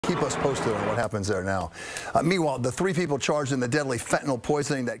Keep us posted on what happens there now. Meanwhile, the 3 people charged in the deadly fentanyl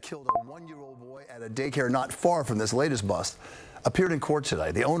poisoning that killed a 1-year-old boy at a daycare not far from this latest bust appeared in court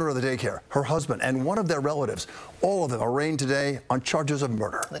today. The owner of the daycare, her husband, and one of their relatives, all of them arraigned today on charges of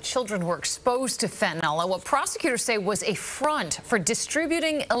murder. The children were exposed to fentanyl, what prosecutors say was a front for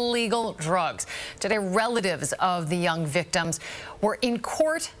distributing illegal drugs. Today, relatives of the young victims were in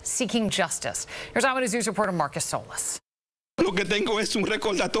court seeking justice. Here's Eyewitness News reporter Marcus Solis. The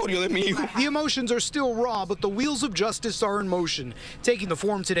emotions are still raw, but the wheels of justice are in motion, taking the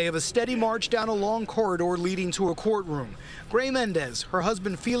form today of a steady march down a long corridor leading to a courtroom. Gray Mendez, her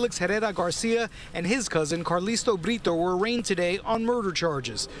husband Felix Herrera Garcia, and his cousin Carlisto Brito were arraigned today on murder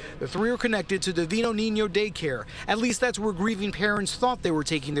charges. The 3 are connected to Divino Niño Daycare. At least that's where grieving parents thought they were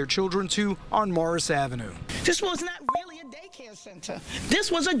taking their children to on Morris Avenue. This was not really a daycare center. This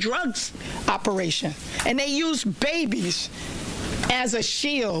was a drugs operation, and they used babies as a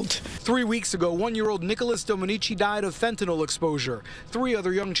shield. 3 weeks ago, 1-year-old Nicholas Dominici died of fentanyl exposure. 3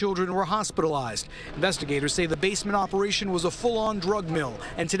 other young children were hospitalized. Investigators say the basement operation was a full-on drug mill,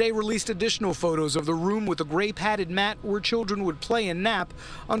 and today released additional photos of the room with a gray padded mat where children would play and nap,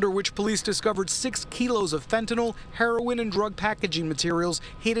 under which police discovered 6 kilos of fentanyl, heroin, and drug packaging materials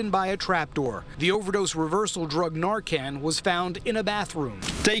hidden by a trapdoor. The overdose reversal drug Narcan was found in a bathroom.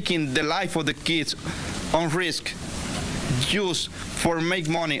 Taking the life of the kids on risk just for make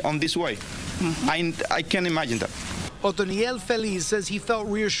money on this way. I can't imagine that. Otoniel Feliz says he felt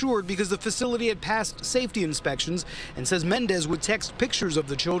reassured because the facility had passed safety inspections, and says Mendez would text pictures of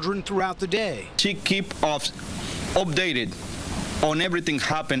the children throughout the day. She keep us updated on everything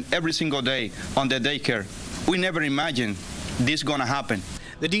happen every single day on the daycare. We never imagined this gonna happen.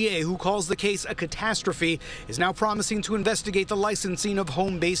 The DA, who calls the case a catastrophe, is now promising to investigate the licensing of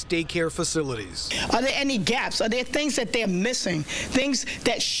home-based daycare facilities. Are there any gaps? Are there things that they're missing? Things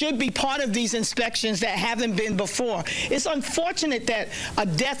that should be part of these inspections that haven't been before? It's unfortunate that a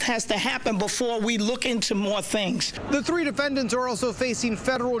death has to happen before we look into more things. The 3 defendants are also facing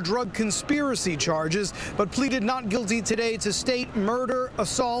federal drug conspiracy charges, but pleaded not guilty today to state murder,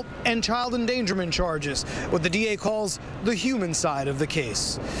 assault, and child endangerment charges, what the DA calls the human side of the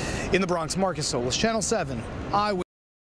case. In the Bronx, Marcus Solis, Channel 7, Eyewitness.